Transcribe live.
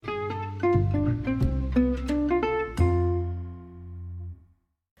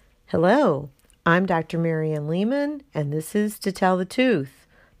Hello, I'm Dr. Marianne Lehman, and this is To Tell the Tooth,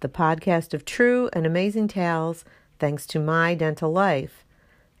 the podcast of true and amazing tales thanks to my dental life.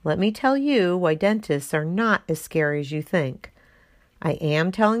 Let me tell you why dentists are not as scary as you think. I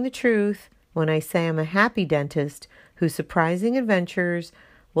am telling the truth when I say I'm a happy dentist whose surprising adventures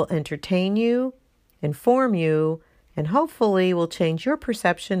will entertain you, inform you, and hopefully will change your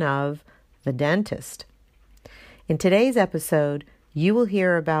perception of the dentist. In today's episode, you will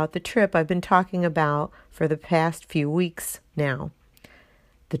hear about the trip I've been talking about for the past few weeks now.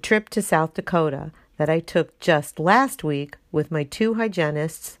 The trip to South Dakota that I took just last week with my two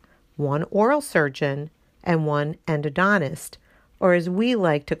hygienists, one oral surgeon, and one endodontist, or as we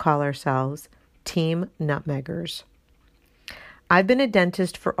like to call ourselves, Team Nutmeggers. I've been a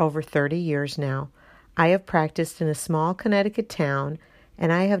dentist for over 30 years now. I have practiced in a small Connecticut town,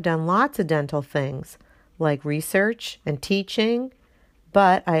 and I have done lots of dental things, like research and teaching,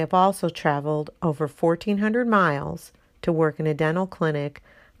 but I have also traveled over 1,400 miles to work in a dental clinic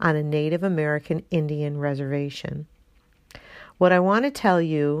on a Native American Indian reservation. What I want to tell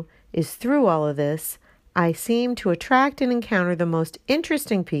you is through all of this, I seem to attract and encounter the most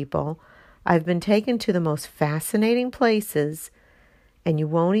interesting people. I've been taken to the most fascinating places, and you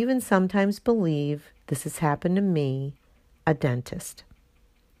won't even sometimes believe this has happened to me, a dentist.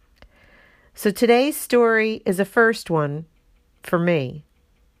 So today's story is a first one for me,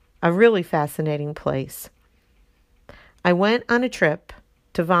 a really fascinating place. I went on a trip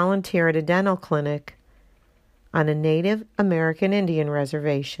to volunteer at a dental clinic on a Native American Indian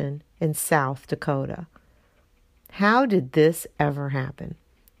reservation in South Dakota. How did this ever happen?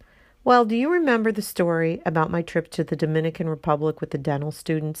 Well, do you remember the story about my trip to the Dominican Republic with the dental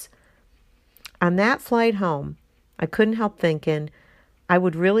students? On that flight home, I couldn't help thinking I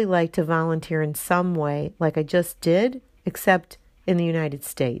would really like to volunteer in some way like I just did, except in the United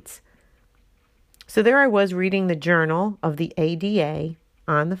States. So there I was reading the journal of the ADA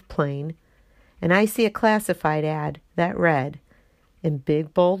on the plane, and I see a classified ad that read, in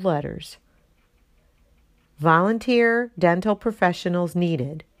big bold letters, "Volunteer dental professionals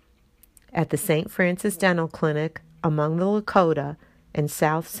needed at the St. Francis Dental Clinic among the Lakota and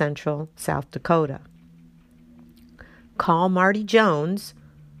South Central South Dakota. Call Marty Jones,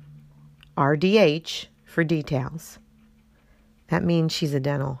 RDH, for details." That means she's a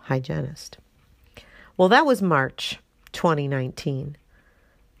dental hygienist. Well, that was March 2019.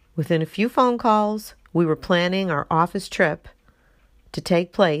 Within a few phone calls, we were planning our office trip to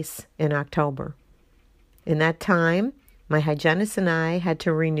take place in October. In that time, my hygienist and I had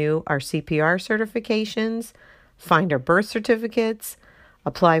to renew our CPR certifications, find our birth certificates,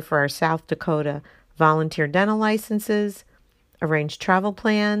 apply for our South Dakota volunteer dental licenses, arrange travel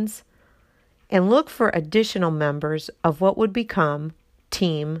plans, and look for additional members of what would become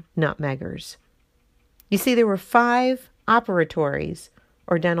Team Nutmeggers. You see, there were 5 operatories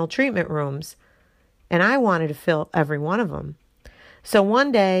or dental treatment rooms, and I wanted to fill every one of them. So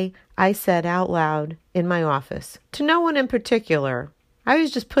one day, I said out loud in my office, to no one in particular, I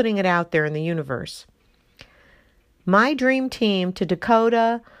was just putting it out there in the universe. My dream team to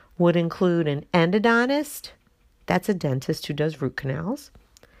Dakota would include an endodontist, that's a dentist who does root canals,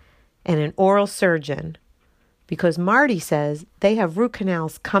 and an oral surgeon, because Marty says they have root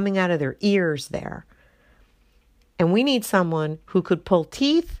canals coming out of their ears there. And we need someone who could pull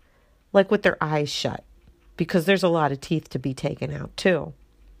teeth like with their eyes shut, because there's a lot of teeth to be taken out too.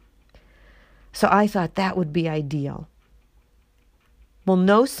 So I thought that would be ideal. Well,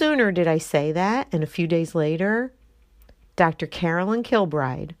 no sooner did I say that, and a few days later, Dr. Carolyn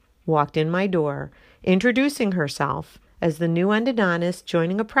Kilbride walked in my door, introducing herself as the new endodontist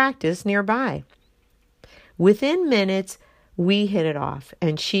joining a practice nearby. Within minutes, we hit it off,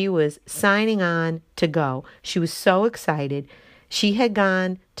 and she was signing on to go. She was so excited. She had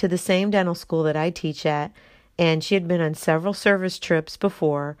gone to the same dental school that I teach at, and she had been on several service trips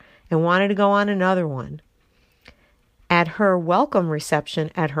before and wanted to go on another one. At her welcome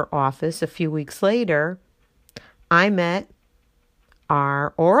reception at her office a few weeks later, I met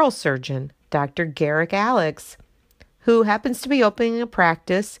our oral surgeon, Dr. Garrick Alex, who happens to be opening a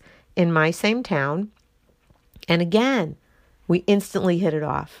practice in my same town. And again, we instantly hit it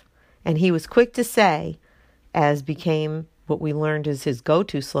off. And he was quick to say, as became what we learned is his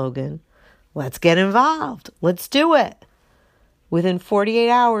go-to slogan, "Let's get involved. Let's do it." Within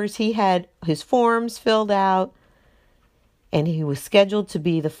 48 hours, he had his forms filled out, and he was scheduled to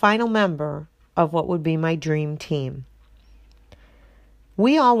be the final member of what would be my dream team.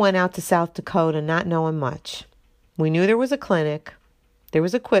 We all went out to South Dakota not knowing much. We knew there was a clinic, there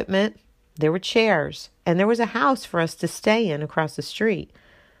was equipment, there were chairs, and there was a house for us to stay in across the street.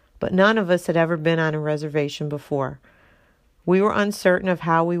 but none of us had ever been on a reservation before. We were uncertain of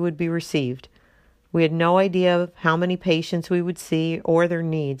how we would be received. We had no idea of how many patients we would see or their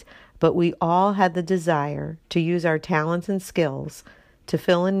needs, but we all had the desire to use our talents and skills to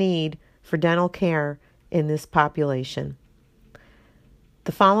fill a need for dental care in this population.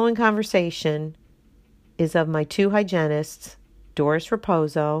 The following conversation is of my two hygienists, Doris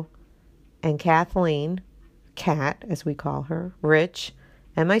Raposo and Kathleen, Kat as we call her, Rich,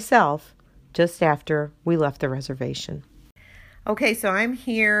 and myself, just after we left the reservation. Okay, so I'm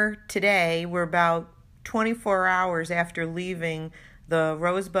here today. We're about 24 hours after leaving the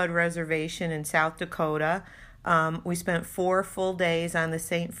Rosebud Reservation in South Dakota. We spent 4 full days on the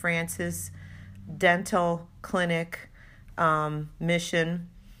St. Francis Dental Clinic mission.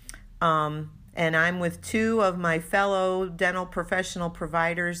 And I'm with 2 of my fellow dental professional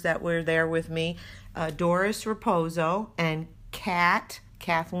providers that were there with me, Doris Raposo and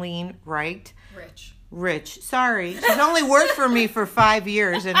Kathleen Wright. Rich. Sorry. She's only worked for me for 5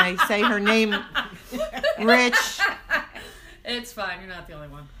 years, and I say her name, Rich. It's fine. You're not the only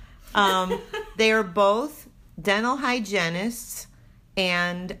one. They are both dental hygienists,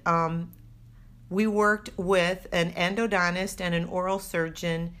 and we worked with an endodontist and an oral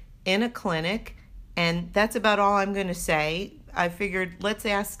surgeon in a clinic, and that's about all I'm going to say. I figured let's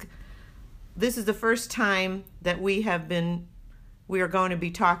ask, this is the first time that we are going to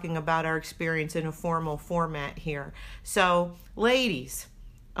be talking about our experience in a formal format here. So, ladies,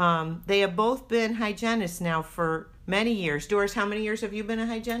 they have both been hygienists now for many years. Doris, how many years have you been a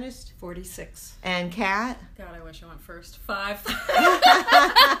hygienist? 46. And Kat? God, I wish I went first. 5.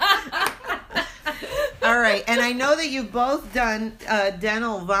 All right, and I know that you've both done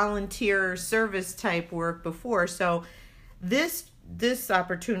dental volunteer service type work before, so this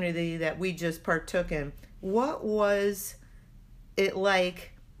opportunity that we just partook in, what was it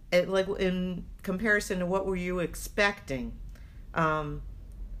like in comparison to what were you expecting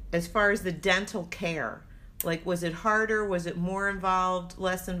as far as the dental care? Like, was it harder? Was it more involved,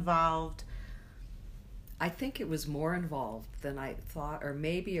 less involved? I think it was more involved than I thought, or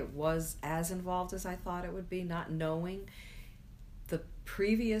maybe it was as involved as I thought it would be, not knowing. The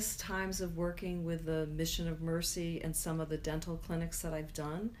previous times of working with the Mission of Mercy and some of the dental clinics that I've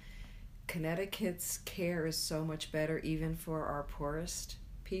done, Connecticut's care is so much better even for our poorest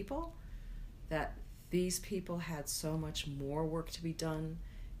people, that these people had so much more work to be done,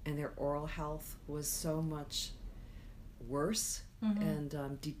 and their oral health was so much worse. Mm-hmm.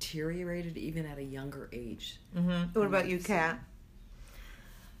 And deteriorated even at a younger age. Mm-hmm. What about you, Kat?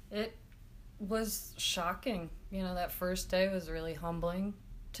 It was shocking. That first day was really humbling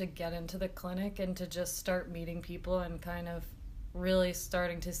to get into the clinic and to just start meeting people and kind of really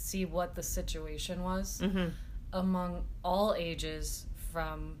starting to see what the situation was among all ages,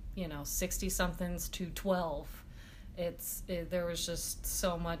 from 60-somethings to 12. There was just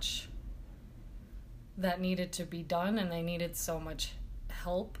so much that needed to be done, and they needed so much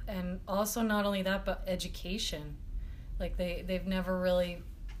help. And also, not only that, but education. Like, they've never really,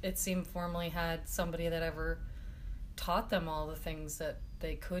 it seemed, formally had somebody that ever taught them all the things that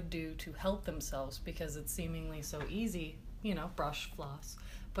they could do to help themselves, because it's seemingly so easy, brush, floss,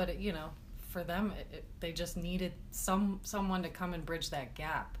 but for them they just needed someone to come and bridge that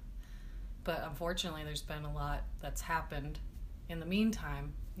gap. But unfortunately, there's been a lot that's happened in the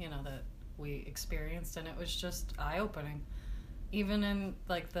meantime, that we experienced, and it was just eye-opening. Even in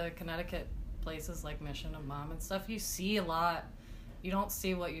the Connecticut places like Mission of Mom and stuff, you see a lot. You don't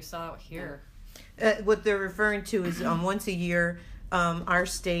see what you saw here. What they're referring to is once a year, our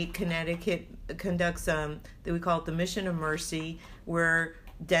state, Connecticut, conducts that we call it the Mission of Mercy, where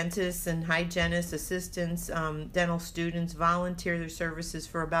dentists and hygienists, assistants, dental students volunteer their services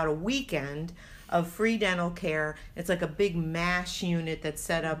for about a weekend of free dental care. It's like a big MASH unit that's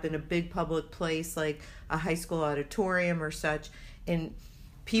set up in a big public place like a high school auditorium or such, and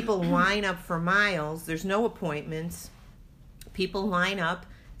people line up for miles. There's no appointments. People line up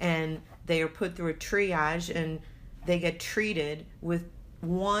and they are put through a triage, and they get treated with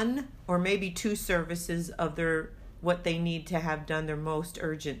 1 or maybe 2 services of what they need to have done, their most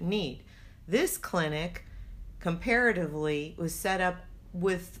urgent need. This clinic, comparatively, was set up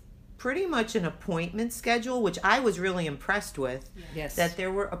with pretty much an appointment schedule, which I was really impressed with. Yes. That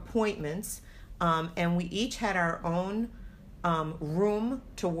there were appointments, and we each had our own room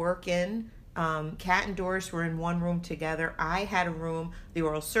to work in. Kat and Doris were in one room together. I had a room. The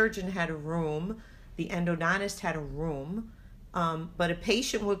oral surgeon had a room. The endodontist had a room. But a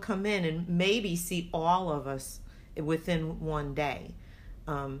patient would come in and maybe see all of us within one day.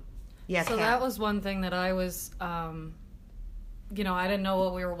 So Kat. That was one thing that I was I didn't know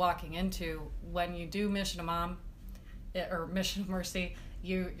what we were walking into. When you do Mission of Mom, or Mission of Mercy,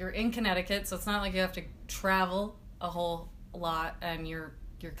 you're in Connecticut, so it's not like you have to travel a whole lot, and you're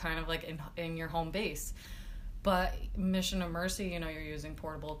kind of like in your home base. But Mission of Mercy, you're using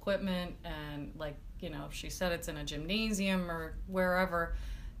portable equipment, and like, she said it's in a gymnasium or wherever.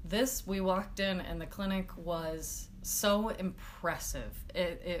 We walked in, and the clinic was so impressive.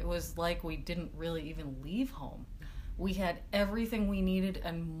 It was like we didn't really even leave home. We had everything we needed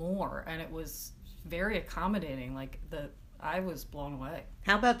and more, and it was very accommodating. I was blown away.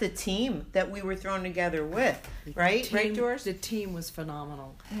 How about the team that we were thrown together with, right? Right, Doris? The team was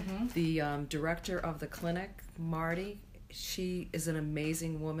phenomenal. Mm-hmm. The director of the clinic, Marty, she is an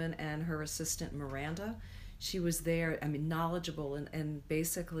amazing woman, and her assistant, Miranda, she was there, knowledgeable and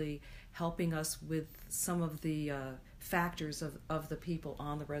basically helping us with some of the factors of the people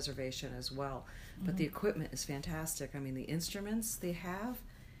on the reservation as well. Mm-hmm. But the equipment is fantastic. The instruments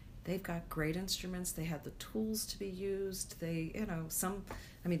they've got great instruments. They had the tools to be used.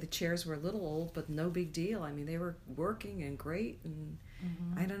 The chairs were a little old, but no big deal. They were working and great. And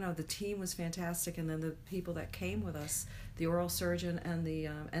I don't know, the team was fantastic. And then the people that came with us, the oral surgeon and the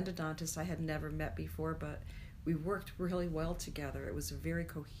endodontist, I had never met before, but we worked really well together. It was a very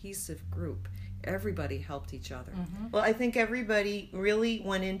cohesive group. Everybody helped each other. Mm-hmm. Well, I think everybody really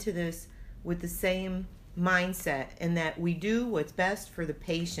went into this with the same mindset, in that we do what's best for the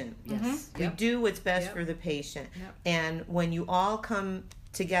patient. Yes. We do what's best for the patient. Yep. And when you all come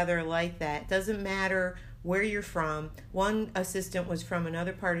together like that, doesn't matter where you're from. One assistant was from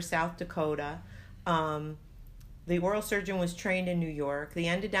another part of South Dakota. The oral surgeon was trained in New York. The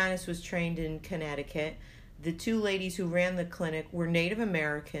endodontist was trained in Connecticut. The two ladies who ran the clinic were Native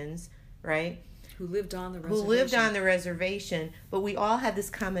Americans, right? Who lived on the reservation. But we all had this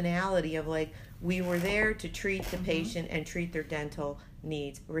commonality of we were there to treat the patient and treat their dental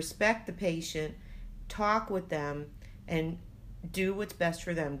needs. Respect the patient, talk with them, and do what's best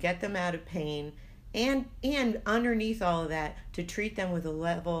for them. Get them out of pain. And underneath all of that, to treat them with a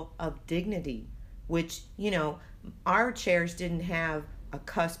level of dignity, which, our chairs didn't have a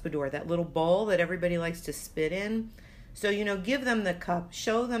cuspidor, that little bowl that everybody likes to spit in. So, give them the cup,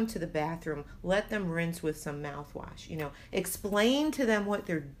 show them to the bathroom, let them rinse with some mouthwash, explain to them what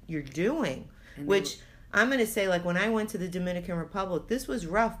you're doing, which I'm going to say, when I went to the Dominican Republic, this was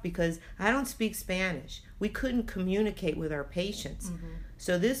rough because I don't speak Spanish. We couldn't communicate with our patients. Mm-hmm.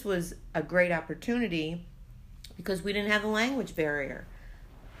 So this was a great opportunity because we didn't have the language barrier.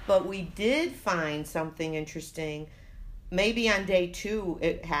 But we did find something interesting. Maybe on day 2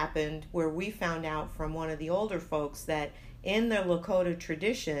 it happened, where we found out from one of the older folks that in the Lakota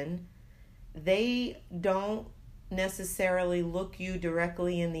tradition, they don't necessarily look you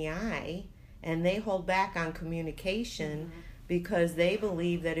directly in the eye, and they hold back on communication because they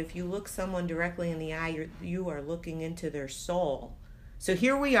believe that if you look someone directly in the eye, you are looking into their soul. So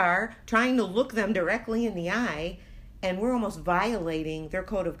here we are trying to look them directly in the eye, and we're almost violating their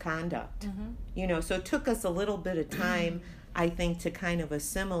code of conduct. So it took us a little bit of time, I think, to kind of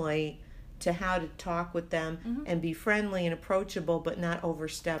assimilate to how to talk with them and be friendly and approachable, but not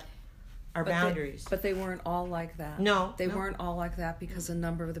overstep our boundaries. But they weren't all like that. No. They weren't all like that because a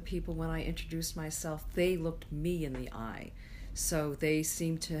number of the people, when I introduced myself, they looked me in the eye. So they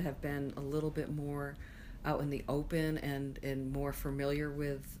seemed to have been a little bit more out in the open and more familiar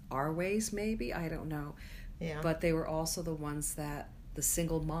with our ways, maybe. I don't know. Yeah. But they were also the ones that, the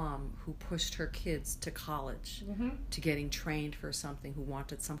single mom who pushed her kids to college, to getting trained for something, who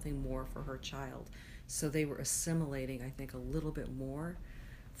wanted something more for her child. So they were assimilating, I think, a little bit more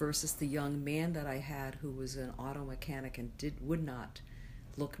versus the young man that I had who was an auto mechanic and would not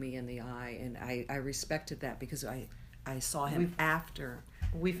look me in the eye. And I respected that because I saw him after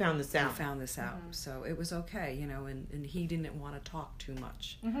we found this out. So it was okay, and he didn't want to talk too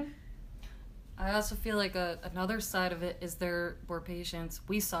much. I also feel like another side of it is there were patients.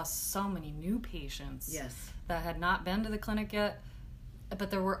 We saw so many new patients that had not been to the clinic yet. But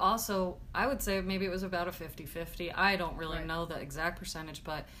there were also, I would say maybe it was about a 50-50. I don't really know the exact percentage,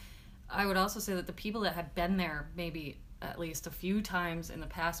 but I would also say that the people that had been there maybe at least a few times in the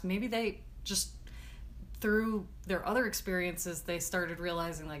past, maybe they just, through their other experiences, they started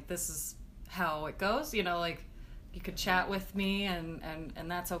realizing, this is how it goes. You could chat with me and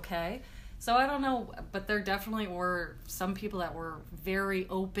that's okay. So I don't know, but there definitely were some people that were very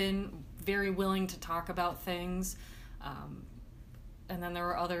open, very willing to talk about things. And then there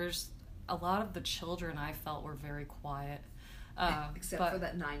were others, a lot of the children I felt were very quiet. Except for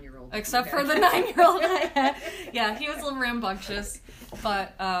that 9-year-old. Except for the 9-year-old I had. Yeah, he was a little rambunctious.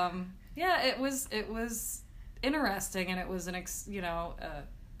 But, it interesting, and it was an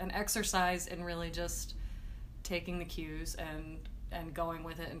exercise in really just taking the cues and going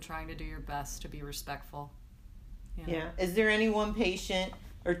with it and trying to do your best to be respectful. You know? Yeah. Is there any one patient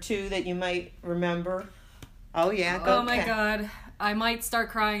or two that you might remember? Oh, yeah. Go Oh, my God. I might start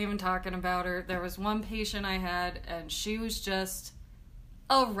crying even talking about her. There was one patient I had, and she was just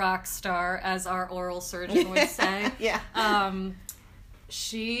a rock star, as our oral surgeon would say. Yeah.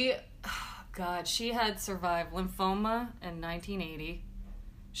 She had survived lymphoma in 1980.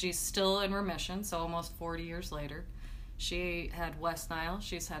 She's still in remission, so almost 40 years later. She had West Nile.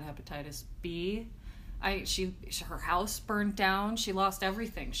 She's had hepatitis B. Her house burned down. She lost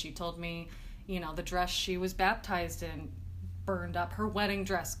everything. She told me, the dress she was baptized in burned up. Her wedding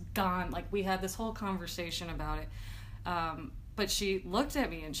dress gone. Like, we had this whole conversation about it. But she looked at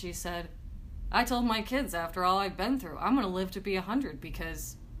me and she said, I told my kids, after all I've been through, I'm going to live to be 100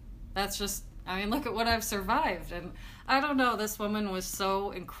 because that's just, look at what I've survived. And I don't know, this woman was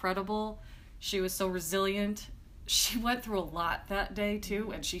so incredible. She was so resilient. She went through a lot that day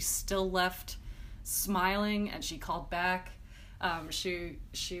too, and she still left smiling, and she called back. She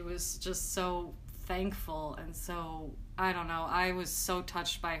was just so thankful, and so, I don't know, I was so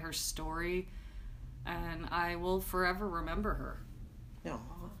touched by her story, and I will forever remember her. No,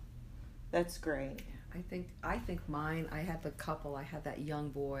 that's great. I think mine, I had that young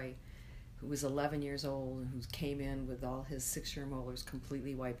boy who was 11 years old and who came in with all his 6-year molars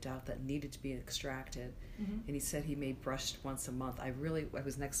completely wiped out that needed to be extracted. Mm-hmm. And he said he may brush once a month. I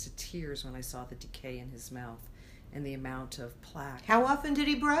was next to tears when I saw the decay in his mouth and the amount of plaque. How often did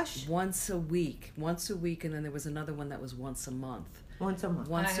he brush? Once a week, and then there was another one that was once a month. Once a month.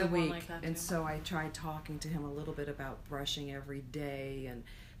 Once a week. Like and so I tried talking to him a little bit about brushing every day and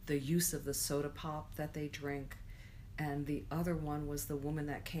the use of the soda pop that they drink. And the other one was the woman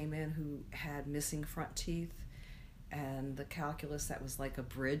that came in who had missing front teeth, and the calculus that was like a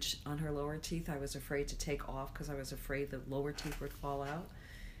bridge on her lower teeth I was afraid to take off because I was afraid the lower teeth would fall out.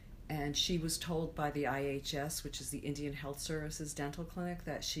 And she was told by the IHS, which is the Indian Health Services dental clinic,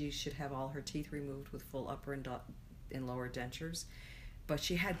 that she should have all her teeth removed with full upper and lower dentures. But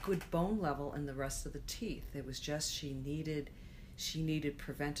she had good bone level in the rest of the teeth. It was just she needed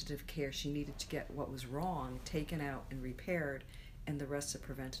preventative care. She needed to get what was wrong taken out and repaired, and the rest of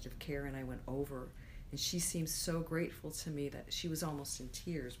preventative care. And I went over, and she seemed so grateful to me that she was almost in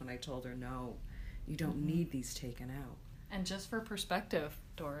tears when I told her, no, you don't mm-hmm. need these taken out. And just for perspective,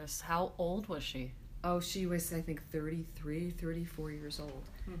 Doris, how old was she? Oh, she was, I think, 33, 34 years old.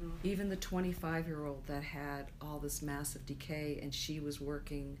 Mm-hmm. Even the 25-year-old that had all this massive decay, and she was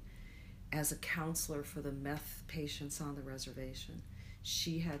working as a counselor for the meth patients on the reservation.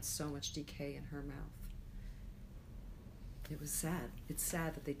 She had so much decay in her mouth. It was sad. It's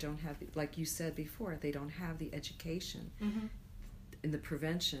sad that they don't have, like you said before, they don't have the education mm-hmm. in the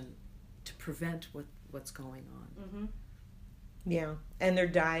prevention to prevent what's going on. Mm-hmm. Yeah, and their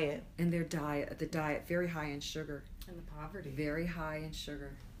diet. The diet, very high in sugar. And the poverty. Very high in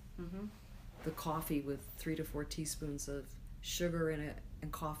sugar. Mm-hmm. The coffee with 3 to 4 teaspoons of sugar in it,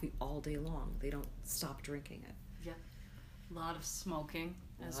 and coffee all day long. They don't stop drinking it. Yeah. A lot of smoking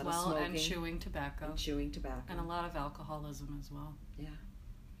as well, and chewing tobacco. And a lot of alcoholism as well. Yeah.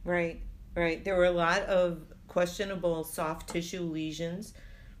 Right. There were a lot of questionable soft tissue lesions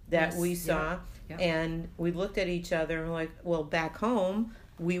that we saw, and we looked at each other and were like, well, back home,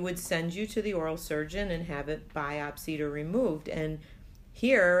 we would send you to the oral surgeon and have it biopsied or removed. And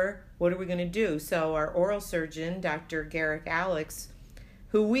here, what are we going to do? So our oral surgeon, Dr. Garrick Alex,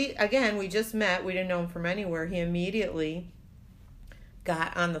 who we just met, we didn't know him from anywhere, he immediately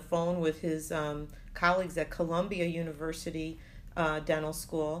got on the phone with his colleagues at Columbia University Dental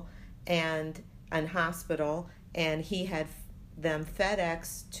School and hospital, and he had them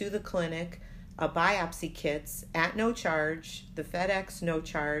FedEx to the clinic biopsy kits at no charge, the FedEx no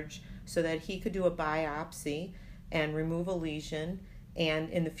charge, so that he could do a biopsy and remove a lesion. And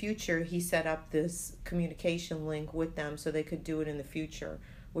in the future, he set up this communication link with them so they could do it in the future,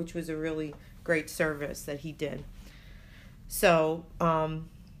 which was a really great service that he did. So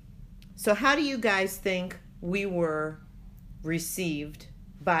how do you guys think we were received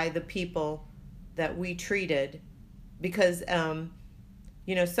by the people that we treated? Because,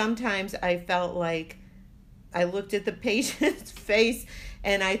 sometimes I felt like I looked at the patient's face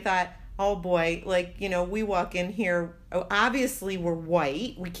and I thought, oh boy, we walk in here, obviously we're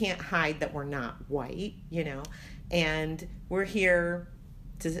white. We can't hide that we're not white, and we're here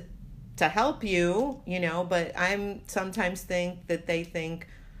to help you, but I'm sometimes think that they think,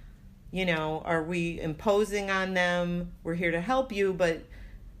 are we imposing on them? We're here to help you, but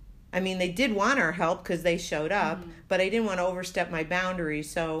I mean, they did want our help because they showed up, but I didn't want to overstep my boundaries.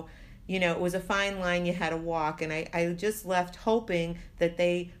 So, it was a fine line you had to walk. And I just left hoping that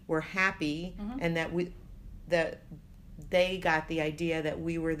they were happy and that they got the idea that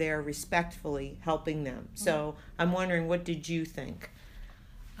we were there respectfully helping them. So I'm wondering, what did you think?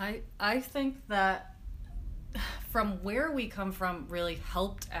 I think that from where we come from really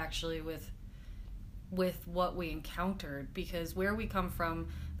helped actually with what we encountered, because where we come from,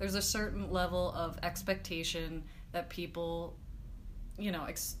 there's a certain level of expectation that people,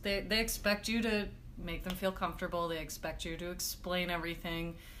 they expect you to make them feel comfortable. They expect you to explain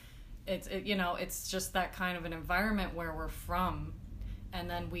everything. It's just that kind of an environment where we're from. And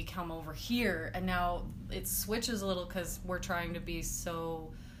then we come over here, and now it switches a little because we're trying to be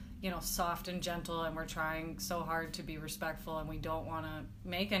so, soft and gentle, and we're trying so hard to be respectful, and we don't want to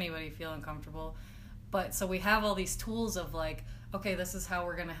make anybody feel uncomfortable. But so we have all these tools of like, okay, this is how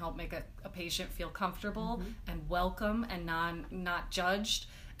we're going to help make a patient feel comfortable and welcome and not judged.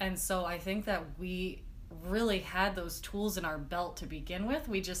 And so I think that we really had those tools in our belt to begin with.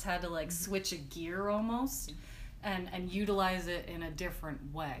 We just had to like switch a gear almost and utilize it in a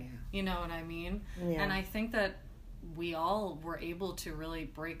different way. You know what I mean? Yeah. And I think that we all were able to really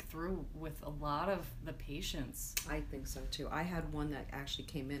break through with a lot of the patients. I think so too. I had one that actually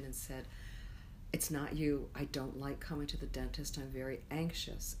came in and said, "It's not you. I don't like coming to the dentist. I'm very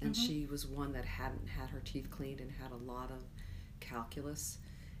anxious." And she was one that hadn't had her teeth cleaned and had a lot of calculus.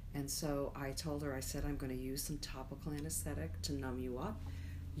 And so I told her, I said, "I'm going to use some topical anesthetic to numb you up.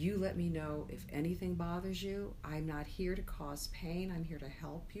 You let me know if anything bothers you. I'm not here to cause pain. I'm here to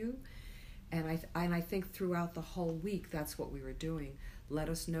help you." And I think throughout the whole week, that's what we were doing. Let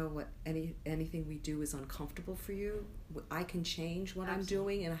us know what anything we do is uncomfortable for you. I can change what I'm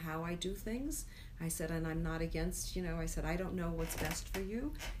doing and how I do things. I said, and I'm not against, I said, I don't know what's best for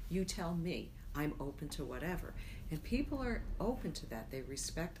you. You tell me. I'm open to whatever. And people are open to that. They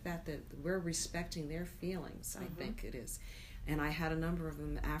respect that we're respecting their feelings, I think it is. And I had a number of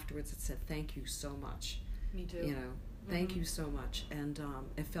them afterwards that said, "Thank you so much." Me too. Thank you so much. And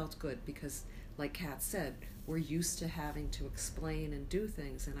it felt good because, like Kat said, we're used to having to explain and do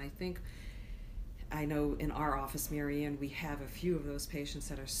things. And I know in our office, Mary Ann, we have a few of those patients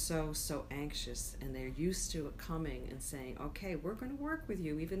that are so anxious, and they're used to coming and saying, "Okay, we're going to work with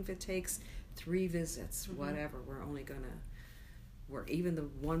you, even if it takes 3 visits, whatever. We're only going to work." Even the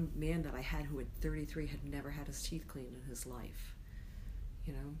one man that I had who at 33 had never had his teeth cleaned in his life.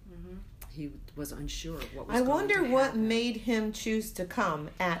 He was unsure of what was going to happen. I wonder what made him choose to come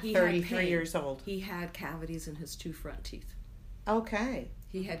at 33 years old. He had cavities in his 2 front teeth. Okay.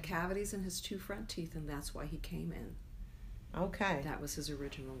 He had cavities in his 2 front teeth, and that's why he came in. Okay. That was his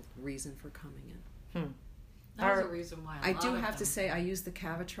original reason for coming in. That was a reason why I do have to say I used the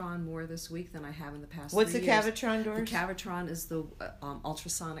Cavitron more this week than I have in the past. What's 3 the years. Cavitron, Doris? The Cavitron is the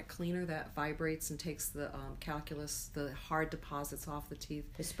ultrasonic cleaner that vibrates and takes the calculus, the hard deposits off the teeth.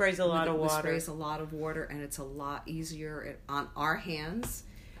 It sprays a lot of water. It sprays a lot of water, and it's a lot easier on our hands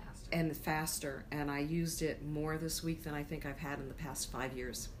and faster. And I used it more this week than I think I've had in the past 5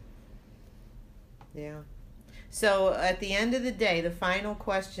 years. Yeah. So at the end of the day, the final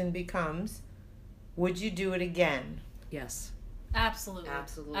question becomes, would you do it again? Yes. Absolutely.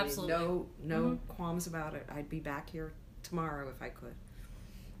 No qualms about it. I'd be back here tomorrow if I could.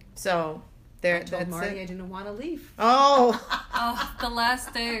 So I told Marty I didn't want to leave. Oh. The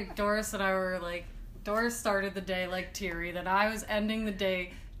last day, Doris and I were like, Doris started the day like teary, that I was ending the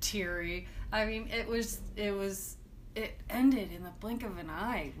day teary. I mean, it ended in the blink of an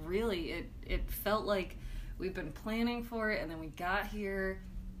eye. Really, it felt like we've been planning for it, and then we got here.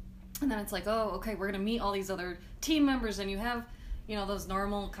 And then it's like, oh, okay, we're going to meet all these other team members, and you have, those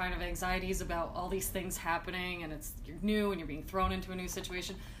normal kind of anxieties about all these things happening, and you're new and you're being thrown into a new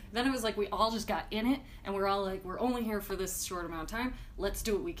situation. Then it was like we all just got in it, and we're all like, we're only here for this short amount of time. Let's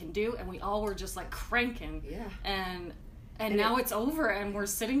do what we can do. And we all were just like cranking. Yeah. And now it's over, and we're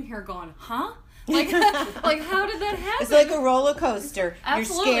sitting here going, huh? Like how did that happen? It's like a roller coaster.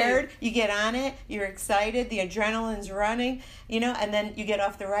 Absolutely. You're scared, you get on it, you're excited, the adrenaline's running, and then you get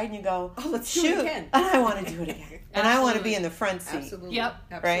off the ride and you go, "Oh, let's do it again." And I want to do it again. And I want to be in the front seat. Absolutely.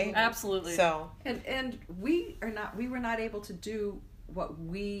 Yep. Right? Absolutely. So and we were not able to do what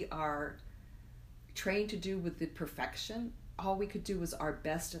we are trained to do with the perfection. All we could do was our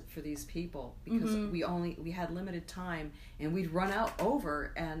best for these people, because we had limited time, and we'd run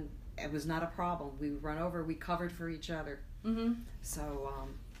over, and it was not a problem. We would run over. We covered for each other. So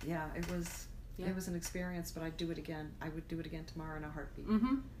it was an experience. But I'd do it again. I would do it again tomorrow in a heartbeat.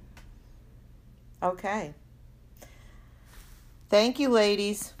 Okay. Thank you,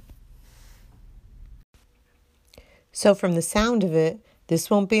 ladies. So from the sound of it, this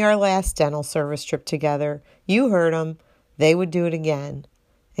won't be our last dental service trip together. You heard them. They would do it again.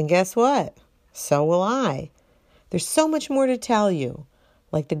 And guess what? So will I. There's so much more to tell you,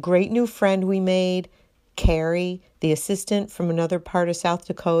 like the great new friend we made, Carrie, the assistant from another part of South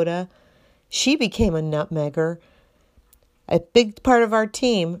Dakota. She became a nutmegger, a big part of our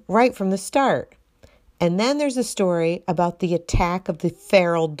team right from the start. And then there's a story about the attack of the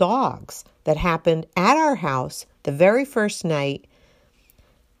feral dogs that happened at our house the very first night.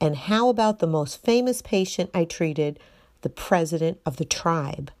 And how about the most famous patient I treated, the president of the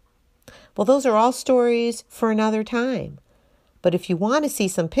tribe? Well, those are all stories for another time. But if you want to see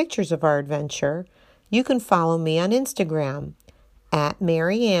some pictures of our adventure, you can follow me on Instagram at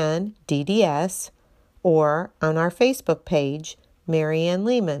Marianne DDS or on our Facebook page, Marianne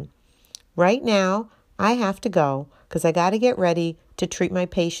Lehman. Right now, I have to go because I got to get ready to treat my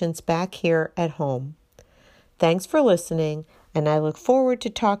patients back here at home. Thanks for listening, and I look forward to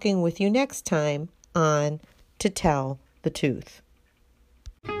talking with you next time on To Tell the Tooth.